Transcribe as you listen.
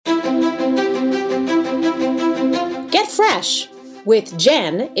Get Fresh with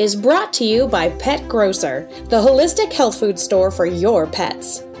Jen is brought to you by Pet Grocer, the holistic health food store for your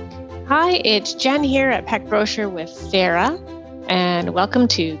pets. Hi, it's Jen here at Pet Grocer with Sarah, and welcome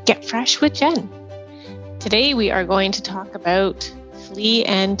to Get Fresh with Jen. Today we are going to talk about flea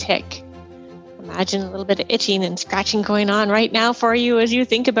and tick. Imagine a little bit of itching and scratching going on right now for you as you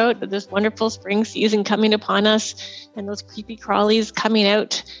think about this wonderful spring season coming upon us and those creepy crawlies coming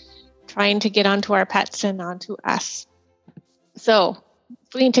out, trying to get onto our pets and onto us. So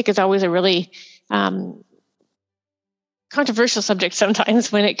flea and tick is always a really controversial subject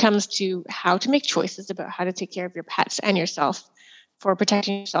sometimes when it comes to how to make choices about how to take care of your pets and yourself for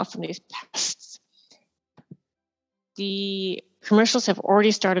protecting yourself from these pests. The commercials have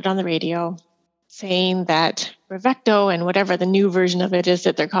already started on the radio saying that Bravecto and whatever the new version of it is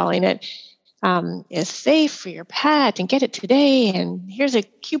that they're calling it is safe for your pet and get it today. And here's a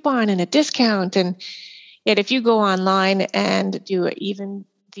coupon and a discount. And yet if you go online and do even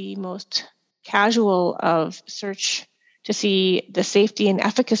the most casual of search to see the safety and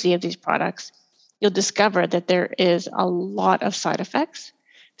efficacy of these products, you'll discover that there is a lot of side effects.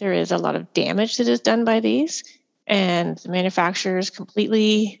 There is a lot of damage that is done by these. And the manufacturers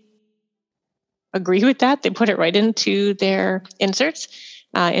completely agree with that. They put it right into their inserts,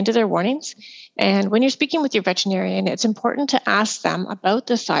 into their warnings. And when you're speaking with your veterinarian, it's important to ask them about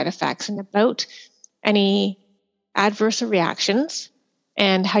the side effects and about any adverse reactions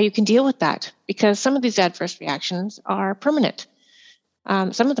and how you can deal with that. Because some of these adverse reactions are permanent.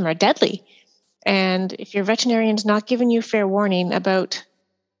 Some of them are deadly. And if your veterinarian's not giving you fair warning about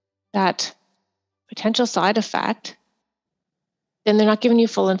that potential side effect, then they're not giving you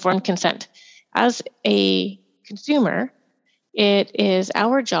full informed consent. As a consumer, it is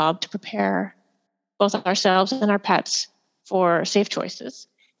our job to prepare both ourselves and our pets for safe choices.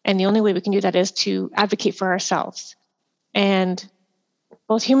 And the only way we can do that is to advocate for ourselves. And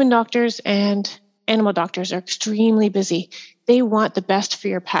both human doctors and animal doctors are extremely busy. They want the best for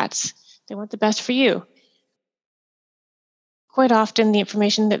your pets. They want the best for you. Quite often, the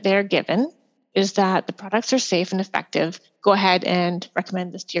information that they're given is that the products are safe and effective. Go ahead and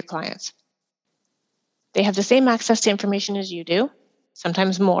recommend this to your clients. They have the same access to information as you do,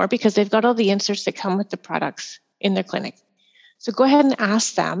 sometimes more, because they've got all the inserts that come with the products in their clinic. So go ahead and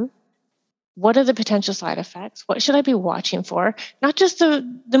ask them, what are the potential side effects? What should I be watching for? Not just the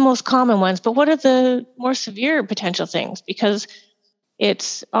most common ones, but what are the more severe potential things? Because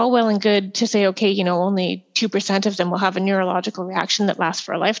it's all well and good to say, okay, only 2% of them will have a neurological reaction that lasts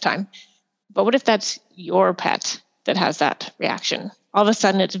for a lifetime. But what if that's your pet that has that reaction? All of a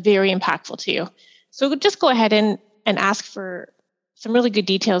sudden, it's very impactful to you. So just go ahead and ask for some really good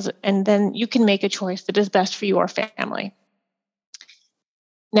details, and then you can make a choice that is best for your family.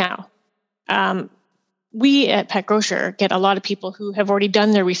 Now, we at Pet Grocer get a lot of people who have already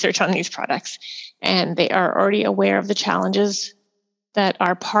done their research on these products, and they are already aware of the challenges that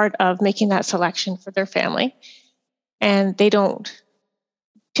are part of making that selection for their family. And they don't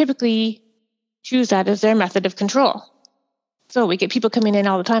typically choose that as their method of control. So we get people coming in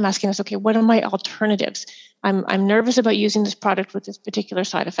all the time asking us, okay, what are my alternatives? I'm nervous about using this product with this particular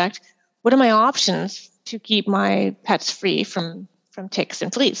side effect. What are my options to keep my pets free from ticks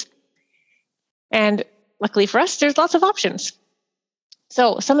and fleas? And luckily for us, there's lots of options.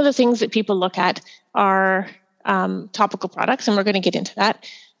 So some of the things that people look at are topical products, and we're going to get into that.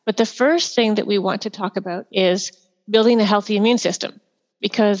 But the first thing that we want to talk about is building a healthy immune system,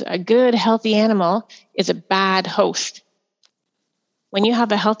 because a good, healthy animal is a bad host. When you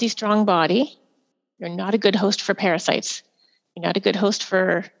have a healthy, strong body, you're not a good host for parasites. You're not a good host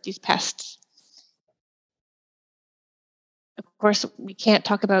for these pests. Of course, we can't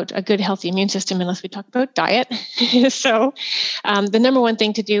talk about a good, healthy immune system unless we talk about diet. So the number one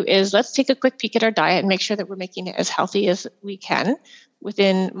thing to do is let's take a quick peek at our diet and make sure that we're making it as healthy as we can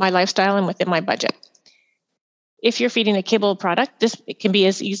within my lifestyle and within my budget. If you're feeding a kibble product, it can be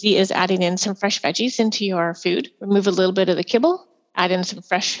as easy as adding in some fresh veggies into your food. Remove a little bit of the kibble, add in some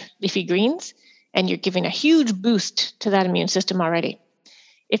fresh leafy greens, and you're giving a huge boost to that immune system already.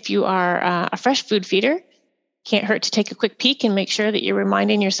 If you are a fresh food feeder, can't hurt to take a quick peek and make sure that you're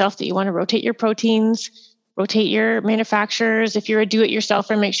reminding yourself that you want to rotate your proteins, rotate your manufacturers. If you're a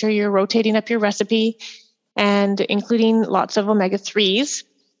do-it-yourselfer, make sure you're rotating up your recipe and including lots of omega-3s.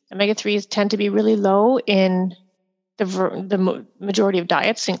 Omega-3s tend to be really low in the majority of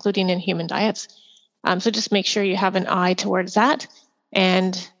diets, including in human diets. So just make sure you have an eye towards that.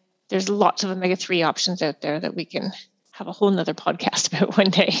 And there's lots of omega-3 options out there that we can have a whole nother podcast about one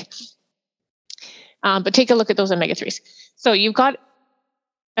day. But take a look at those omega-3s. So you've got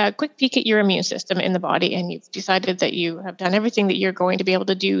a quick peek at your immune system in the body, and you've decided that you have done everything that you're going to be able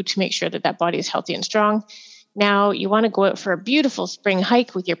to do to make sure that that body is healthy and strong. Now you want to go out for a beautiful spring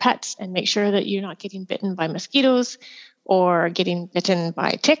hike with your pets and make sure that you're not getting bitten by mosquitoes or getting bitten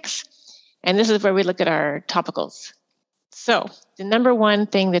by ticks. And this is where we look at our topicals. So the number one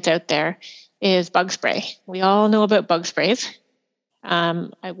thing that's out there is bug spray. We all know about bug sprays.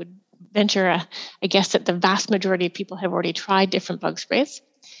 I would venture a guess that the vast majority of people have already tried different bug sprays.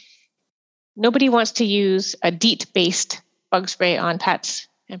 Nobody wants to use a DEET-based bug spray on pets,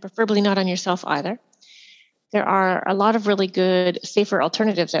 and preferably not on yourself either. There are a lot of really good, safer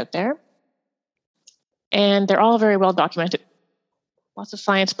alternatives out there, and they're all very well documented. Lots of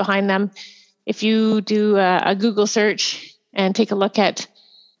science behind them. If you do a Google search and take a look at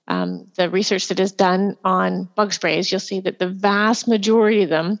the research that is done on bug sprays, you'll see that the vast majority of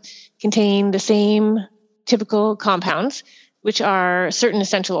them contain the same typical compounds, which are certain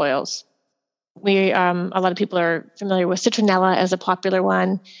essential oils. A lot of people are familiar with citronella as a popular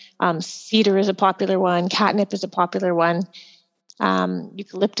one. Cedar is a popular one. Catnip is a popular one.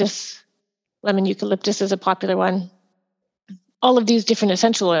 Eucalyptus, lemon eucalyptus is a popular one. All of these different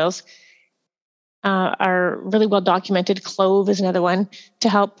essential oils are really well documented. Clove is another one to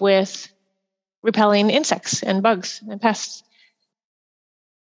help with repelling insects and bugs and pests.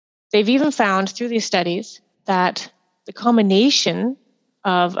 They've even found through these studies that the combination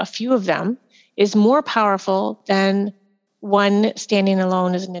of a few of them is more powerful than one standing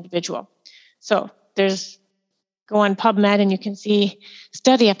alone as an individual. So go on PubMed and you can see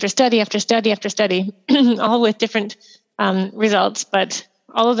study after study after study after study, all with different results, but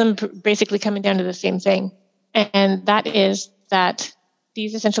all of them basically coming down to the same thing. And that is that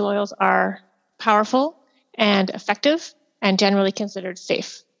these essential oils are powerful and effective and generally considered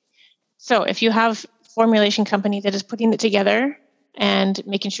safe. So if you have a formulation company that is putting it together and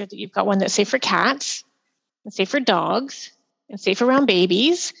making sure that you've got one that's safe for cats and safe for dogs and safe around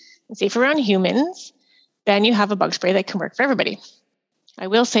babies and safe around humans, then you have a bug spray that can work for everybody. I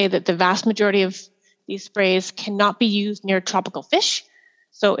will say that the vast majority of these sprays cannot be used near tropical fish.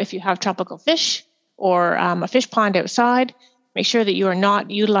 So if you have tropical fish or a fish pond outside, make sure that you are not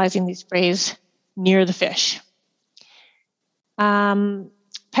utilizing these sprays near the fish.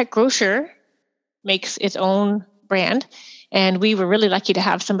 Pet Grocer makes its own brand, and we were really lucky to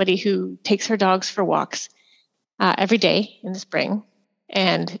have somebody who takes her dogs for walks every day in the spring,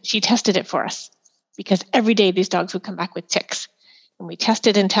 and she tested it for us because every day these dogs would come back with ticks. And we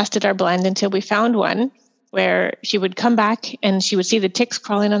tested and tested our blend until we found one where she would come back and she would see the ticks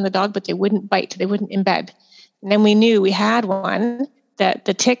crawling on the dog, but they wouldn't bite, they wouldn't embed. And then we knew we had one that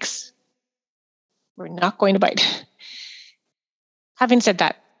the ticks were not going to bite. Having said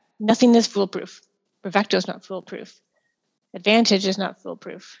that, nothing is foolproof. Brevecto is not foolproof. Advantage is not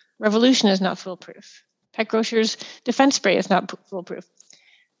foolproof. Revolution is not foolproof. Pet Grocer's defense spray is not foolproof.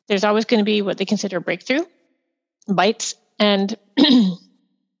 There's always going to be what they consider a breakthrough, bites, and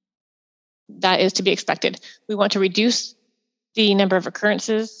that is to be expected. We want to reduce the number of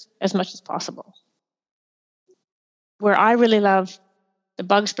occurrences as much as possible. Where I really love the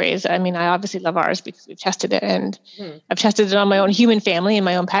bug sprays, I mean, I obviously love ours because we've tested it, and I've tested it on my own human family and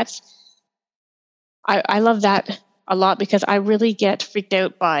my own pets. I love that a lot because I really get freaked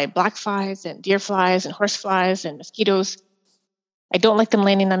out by black flies and deer flies and horse flies and mosquitoes. I don't like them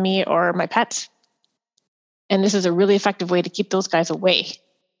landing on me or my pets. And this is a really effective way to keep those guys away.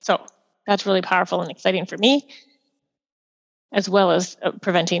 So that's really powerful and exciting for me, as well as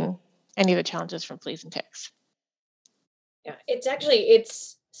preventing any of the challenges from fleas and ticks. Yeah,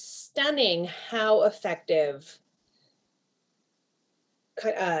 it's stunning how effective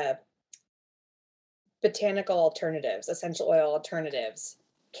botanical alternatives, essential oil alternatives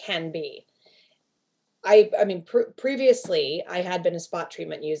can be. I mean, previously I had been a spot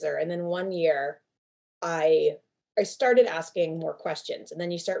treatment user, and then one year I started asking more questions, and then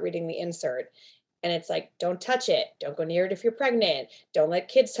you start reading the insert, and it's like, don't touch it, don't go near it if you're pregnant, don't let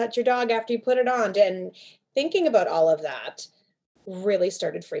kids touch your dog after you put it on. And thinking about all of that really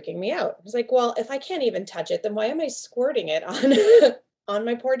started freaking me out. I was like, well, if I can't even touch it, then why am I squirting it on on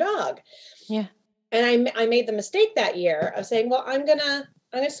my poor dog? Yeah. And I made the mistake that year of saying, well, I'm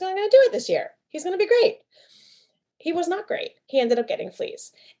just gonna do it this year. He's gonna be great. He was not great. He ended up getting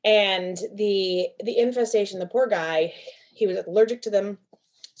fleas, and the infestation. The poor guy, he was allergic to them.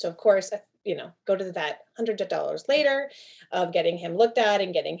 So of course, go to the vet hundreds of dollars later of getting him looked at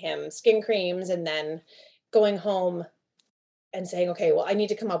and getting him skin creams, and then going home and saying, okay, well, I need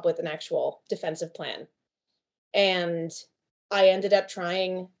to come up with an actual defensive plan. And I ended up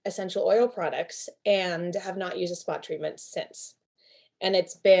trying essential oil products and have not used a spot treatment since. and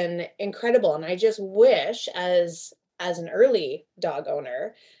it's been incredible. And I just wish, as an early dog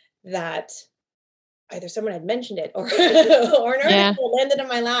owner, that either someone had mentioned it, or or an Yeah. article landed in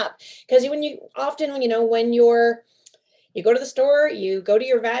my lap. Because when you often, when you go to the store, you go to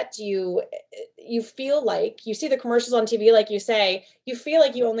your vet, you feel like you see the commercials on TV, like you say, you feel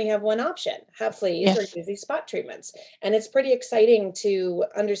like you only have one option: have fleas or Yes. use these spot treatments. And it's pretty exciting to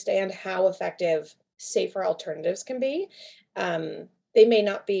understand how effective safer alternatives can be. They may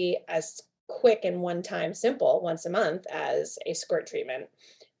not be as quick and one time simple once a month as a squirt treatment,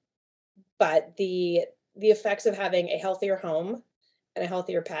 but the effects of having a healthier home and a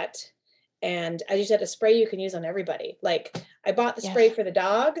healthier pet, and as you said, a spray you can use on everybody. Like, I bought the spray Yes. for the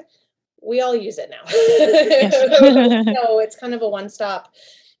dog, we all use it now. Yes. So it's kind of a one-stop,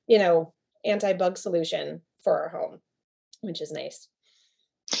 anti-bug solution for our home, which is nice.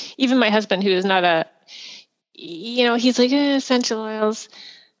 Even my husband, who is not he's like, essential oils,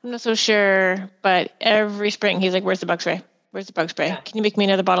 I'm not so sure. But every spring he's like, where's the bug spray? Where's the bug spray? Yeah. Can you make me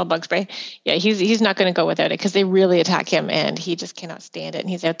another bottle of bug spray? Yeah, he's not going to go without it, because they really attack him, and he just cannot stand it. And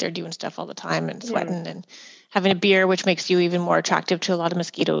he's out there doing stuff all the time and sweating and having a beer, which makes you even more attractive to a lot of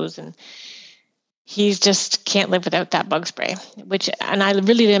mosquitoes. And he just can't live without that bug spray, and I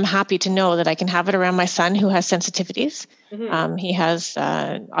really am happy to know that I can have it around my son, who has sensitivities. He has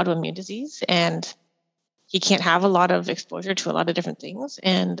autoimmune disease, and he can't have a lot of exposure to a lot of different things.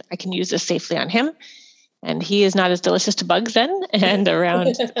 And I can use this safely on him. And he is not as delicious to bugs then, and around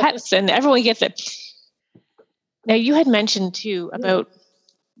the pets, and everyone gets it. Now, you had mentioned too about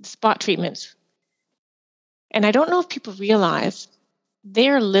spot treatments. And I don't know if people realize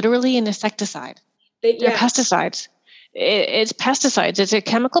they're literally an insecticide. They're pesticides. It's pesticides. It's a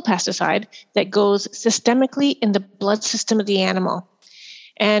chemical pesticide that goes systemically in the blood system of the animal.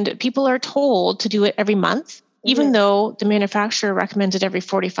 And people are told to do it every month, even though the manufacturer recommends it every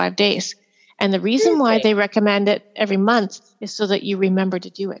 45 days. And the reason why they recommend it every month is so that you remember to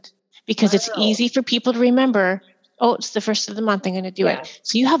do it, because it's easy for people to remember. Oh, it's the first of the month, I'm going to do it.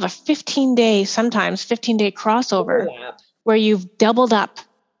 So you have a 15-day crossover where you've doubled up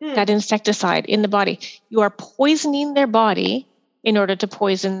that insecticide in the body. You are poisoning their body in order to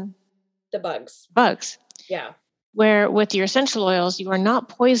poison the bugs. Yeah. Where with your essential oils, you are not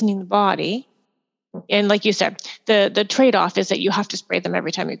poisoning the body. And like you said, the trade-off is that you have to spray them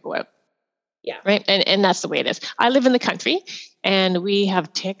every time you go out. Yeah. Right. And that's the way it is. I live in the country, and we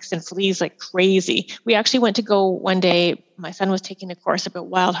have ticks and fleas like crazy. We actually went to go one day. My son was taking a course about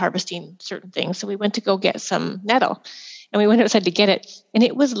wild harvesting certain things. So we went to go get some nettle, and we went outside to get it. And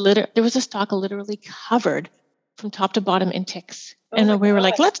it was there was a stalk literally covered from top to bottom in ticks. And we were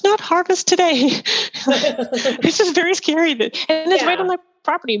like, let's not harvest today. It's just very scary. And it's right on my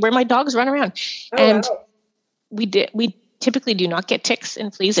property where my dogs run around. We typically do not get ticks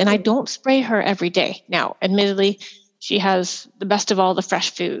and fleas, and I don't spray her every day. Now, admittedly, she has the best of all the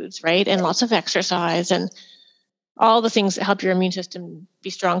fresh foods, right? And lots of exercise and all the things that help your immune system be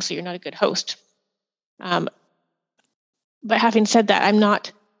strong so you're not a good host. But having said that, I'm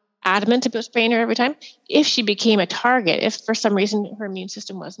not adamant about spraying her every time. If she became a target, if for some reason her immune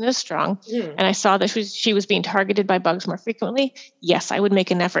system wasn't as strong, and I saw that she was being targeted by bugs more frequently, yes, I would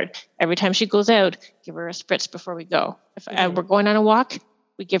make an effort. Every time she goes out, give her a spritz before we go. If we're going on a walk,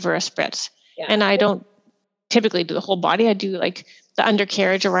 we give her a spritz. And I don't typically do the whole body. I do like the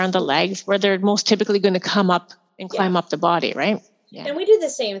undercarriage around the legs, where they're most typically going to come up and climb up the body, right? Yeah. And we do the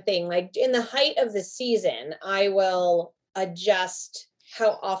same thing. Like, in the height of the season, I will adjust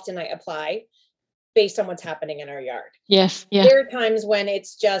how often I apply based on what's happening in our yard. Yes. Yeah. There are times when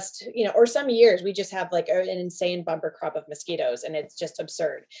it's just, or some years we just have like an insane bumper crop of mosquitoes, and it's just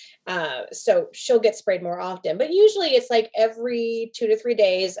absurd. So she'll get sprayed more often, but usually it's like every 2 to 3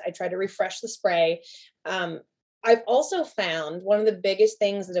 days, I try to refresh the spray. I've also found one of the biggest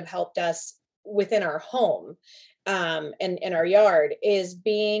things that have helped us within our home and in our yard is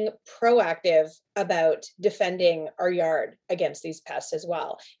being proactive about defending our yard against these pests as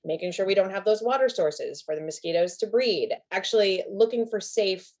well, making sure we don't have those water sources for the mosquitoes to breed, actually looking for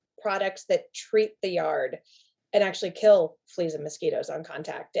safe products that treat the yard and actually kill fleas and mosquitoes on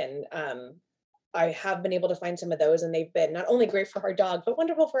contact. And I have been able to find some of those, and they've been not only great for our dog, but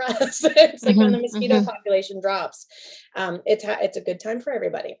wonderful for us. It's like when the mosquito population drops, it's a good time for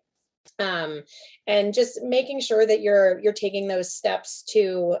everybody. And just making sure that you're taking those steps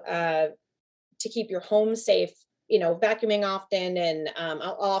to keep your home safe, vacuuming often. And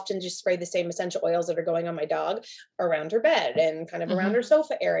I'll often just spray the same essential oils that are going on my dog around her bed and kind of around her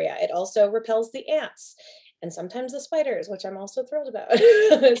sofa area. It also repels the ants and sometimes the spiders, which I'm also thrilled about.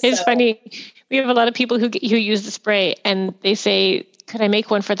 It's funny. We have a lot of people who use the spray, and they say, could I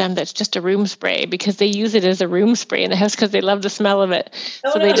make one for them that's just a room spray, because they use it as a room spray in the house because they love the smell of it.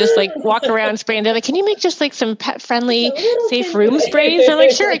 Oh, So no. they just like walk around spraying. They're like, can you make just like some pet friendly, safe room tinted. sprays? I'm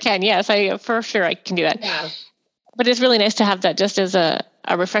like, sure I can. Yes, for sure I can do that. Yeah. But it's really nice to have that just as a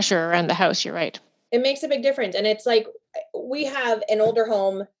refresher around the house. You're right. It makes a big difference. And it's like, we have an older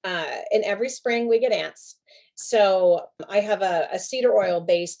home, and every spring we get ants. So I have a cedar oil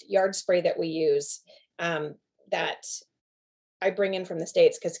based yard spray that we use, that I bring in from the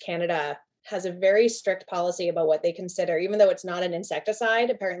States, because Canada has a very strict policy about what they consider, even though it's not an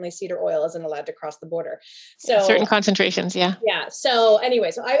insecticide. Apparently cedar oil isn't allowed to cross the border. So certain concentrations. Yeah. So anyway,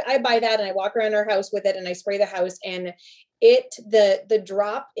 so I buy that and I walk around our house with it and I spray the house, and the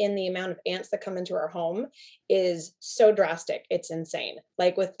drop in the amount of ants that come into our home is so drastic. It's insane.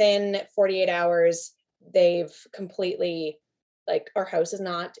 Like within 48 hours, they've completely, like, our house is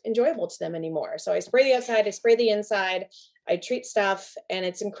not enjoyable to them anymore. So I spray the outside, I spray the inside, I treat stuff, and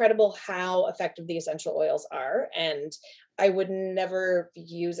it's incredible how effective the essential oils are. And I would never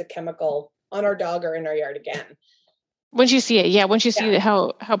use a chemical on our dog or in our yard again. Once you see it, once you see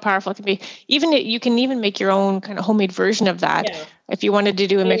how powerful it can be, you can even make your own kind of homemade version of that. Yeah. If you wanted to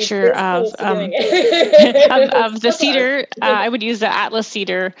do a mixture of the cedar, I would use the Atlas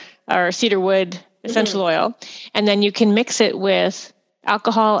cedar or cedar wood essential oil, and then you can mix it with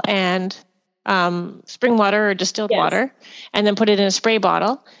alcohol and spring water or distilled water, and then put it in a spray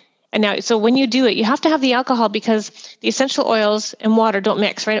bottle. And now, so when you do it, you have to have the alcohol, because the essential oils and water don't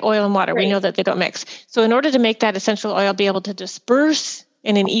mix, right? Oil and water, we know that they don't mix. So in order to make that essential oil be able to disperse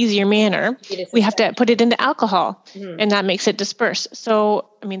in an easier manner, we have to put it into alcohol, and that makes it disperse. So,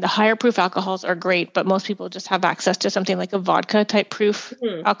 I mean, the higher proof alcohols are great, but most people just have access to something like a vodka type proof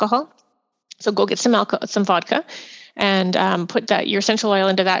alcohol. So go get some vodka, and put your essential oil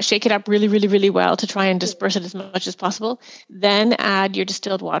into that, shake it up really, really, really well to try and disperse it as much as possible. Then add your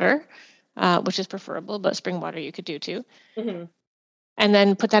distilled water, which is preferable, but spring water you could do too. And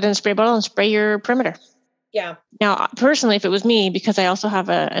then put that in a spray bottle and spray your perimeter. Yeah. Now, personally, if it was me, because I also have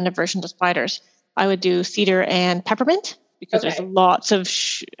an aversion to spiders, I would do cedar and peppermint, because there's lots of,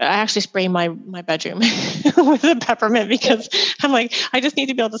 I actually spray my bedroom with a peppermint, because I'm like, I just need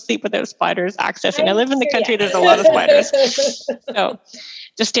to be able to sleep without spiders accessing. I live in the country, there's a lot of spiders. So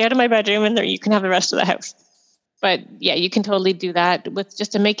just stay out of my bedroom, and there you can have the rest of the house. But yeah, you can totally do that with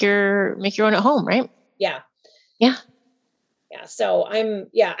just to make your own at home, right? Yeah. Yeah. Yeah. So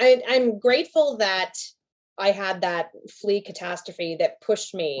I'm grateful that I had that flea catastrophe that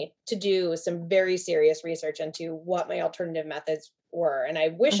pushed me to do some very serious research into what my alternative methods were. And I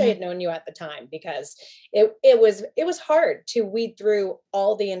wish I had known you at the time, because it was hard to weed through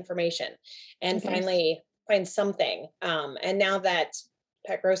all the information and finally find something. And now that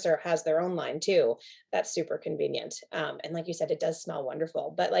Pet Grocer has their own line too, that's super convenient. And like you said, it does smell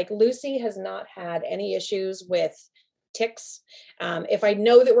wonderful. But like, Lucy has not had any issues with ticks. If I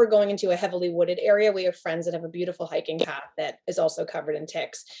know that we're going into a heavily wooded area, we have friends that have a beautiful hiking path that is also covered in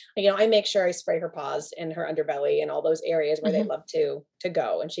ticks. I make sure I spray her paws and her underbelly and all those areas where they love to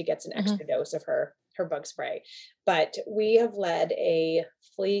go, and she gets an extra dose of her bug spray. But we have led a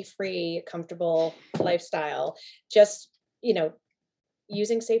flea-free, comfortable lifestyle, just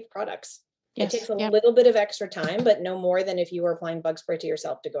using safe products. Yes, it takes a little bit of extra time, but no more than if you were applying bug spray to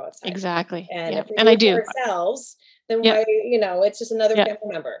yourself to go outside. Exactly. And if we do it ourselves, then why, it's just another family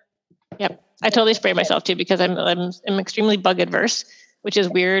member. Yep. I totally spray myself too, because I'm extremely bug adverse, which is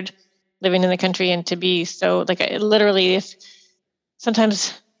weird living in the country, and to be so, like, I literally,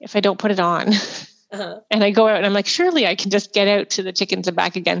 sometimes if I don't put it on and I go out and I'm like, surely I can just get out to the chickens and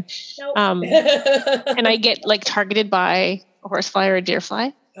back again. Nope. And I get like targeted by a horsefly or a deer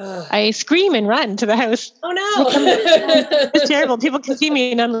fly. I scream and run to the house. Oh no. It's terrible. People can see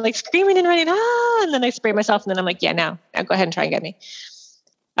me and I'm like screaming and running, and then I spray myself, and then I'm like, now go ahead and try and get me.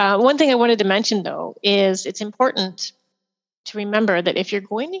 One thing I wanted to mention though is it's important to remember that if you're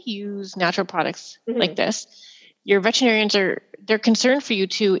going to use natural products like this, your veterinarians their concern for you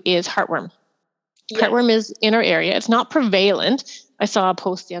too is heartworm. Yes. Heartworm is in our area. It's not prevalent. I saw a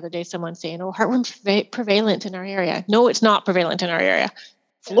post the other day, someone saying, heartworm's prevalent in our area. No, it's not prevalent in our area.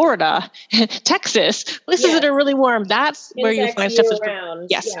 Florida, Texas, places that are really warm. That's where you find stuff around.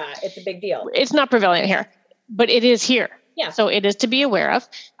 Yes. Yeah, it's a big deal. It's not prevalent here, but it is here. Yeah. So it is to be aware of.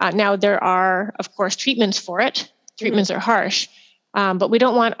 Now, there are, of course, treatments for it. Treatments are harsh, but we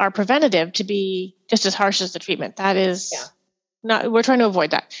don't want our preventative to be just as harsh as the treatment. That is not, we're trying to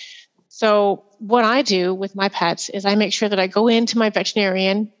avoid that. So what I do with my pets is I make sure that I go into my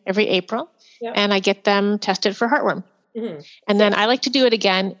veterinarian every April and I get them tested for heartworm. And then I like to do it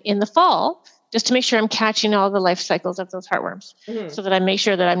again in the fall, just to make sure I'm catching all the life cycles of those heartworms, so that I make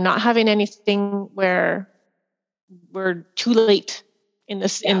sure that I'm not having anything where we're too late in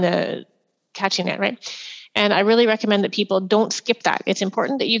the catching it, right? And I really recommend that people don't skip that. It's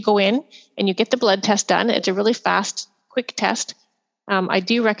important that you go in and you get the blood test done. It's a really fast, quick test. I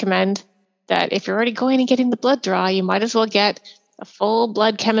do recommend that if you're already going and getting the blood draw, you might as well get a full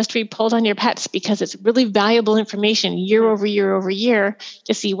blood chemistry pulled on your pets, because it's really valuable information year over year over year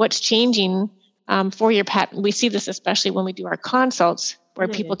to see what's changing for your pet. We see this especially when we do our consults, where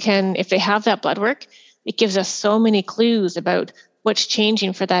people can, if they have that blood work, it gives us so many clues about what's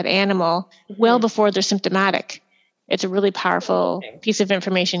changing for that animal well before they're symptomatic. It's a really powerful piece of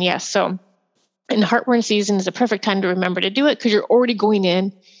information. Yes. So, and heartworm season is a perfect time to remember to do it, because you're already going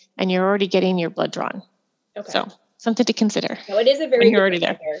in and you're already getting your blood drawn. Okay. So something to consider. No, it is a very good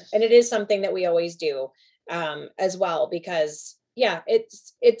reminder, and it is something that we always do as well, because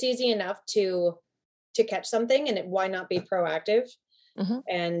it's easy enough to catch something, and why not be proactive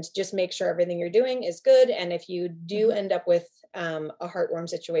and just make sure everything you're doing is good. And if you do end up with a heartworm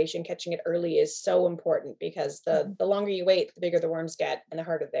situation, catching it early is so important, because the longer you wait, the bigger the worms get and the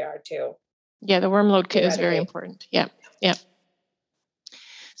harder they are too. Yeah, the worm load kit is very important. Yeah.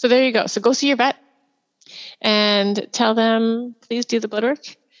 So there you go. So go see your vet and tell them, please do the blood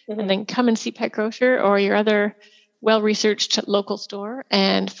work, and then come and see Pet Grocer or your other well-researched local store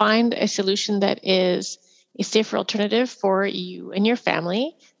and find a solution that is a safer alternative for you and your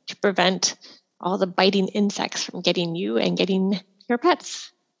family to prevent all the biting insects from getting you and getting your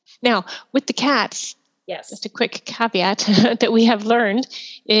pets. Now, with the cats, just a quick caveat that we have learned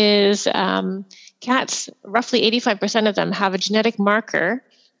is cats, roughly 85% of them have a genetic marker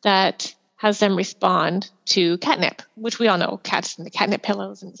that has them respond to catnip, which we all know, cats and the catnip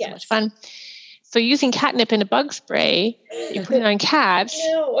pillows, and it's so much fun. So using catnip in a bug spray, you put it on cats,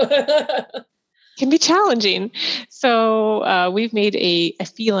 can be challenging. So we've made a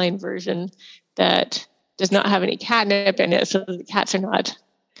feline version that does not have any catnip in it, so the cats are not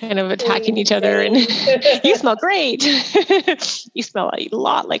kind of attacking each other. And you smell great. You smell a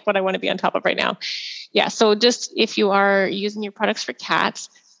lot like what I want to be on top of right now. Yeah. So just if you are using your products for cats,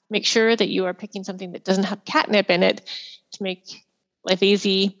 make sure that you are picking something that doesn't have catnip in it to make life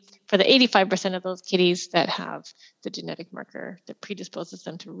easy for the 85% of those kitties that have the genetic marker that predisposes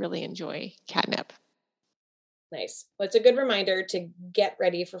them to really enjoy catnip. Nice. Well, it's a good reminder to get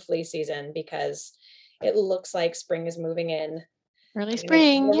ready for flea season, because it looks like spring is moving in. Early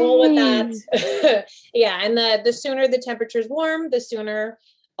spring. We'll roll with that. And the sooner the temperature's warm, the sooner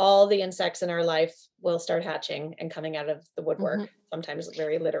all the insects in our life will start hatching and coming out of the woodwork, sometimes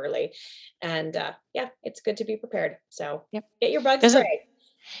very literally. And it's good to be prepared. So get your bug spray.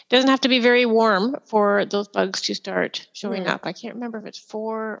 Doesn't have to be very warm for those bugs to start showing up. I can't remember if it's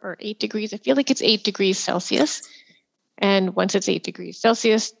 4 or 8 degrees. I feel like it's 8 degrees Celsius. And once it's 8 degrees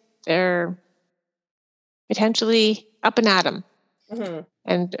Celsius, they're potentially up and at 'em.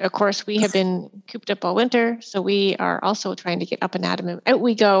 And of course, we have been cooped up all winter, so we are also trying to get up and at 'em, and out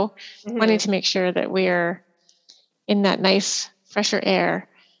we go, wanting to make sure that we're in that nice, fresher air.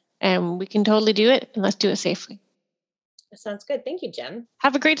 And we can totally do it, and let's do it safely. That sounds good. Thank you, Jen.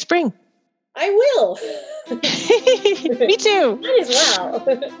 Have a great spring. I will. Me too. Might as well.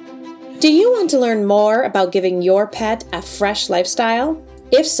 Do you want to learn more about giving your pet a fresh lifestyle?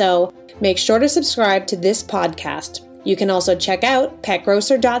 If so, make sure to subscribe to this podcast. You can also check out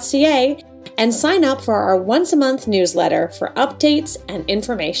petgrocer.ca and sign up for our once-a-month newsletter for updates and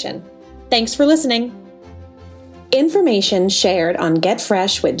information. Thanks for listening. Information shared on Get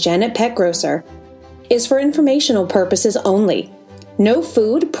Fresh with Jen at Pet Grocer is for informational purposes only. No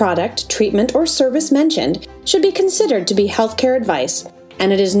food, product, treatment, or service mentioned should be considered to be healthcare advice,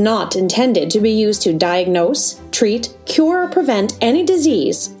 and it is not intended to be used to diagnose, treat, cure, or prevent any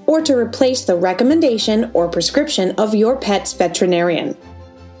disease, or to replace the recommendation or prescription of your pet's veterinarian.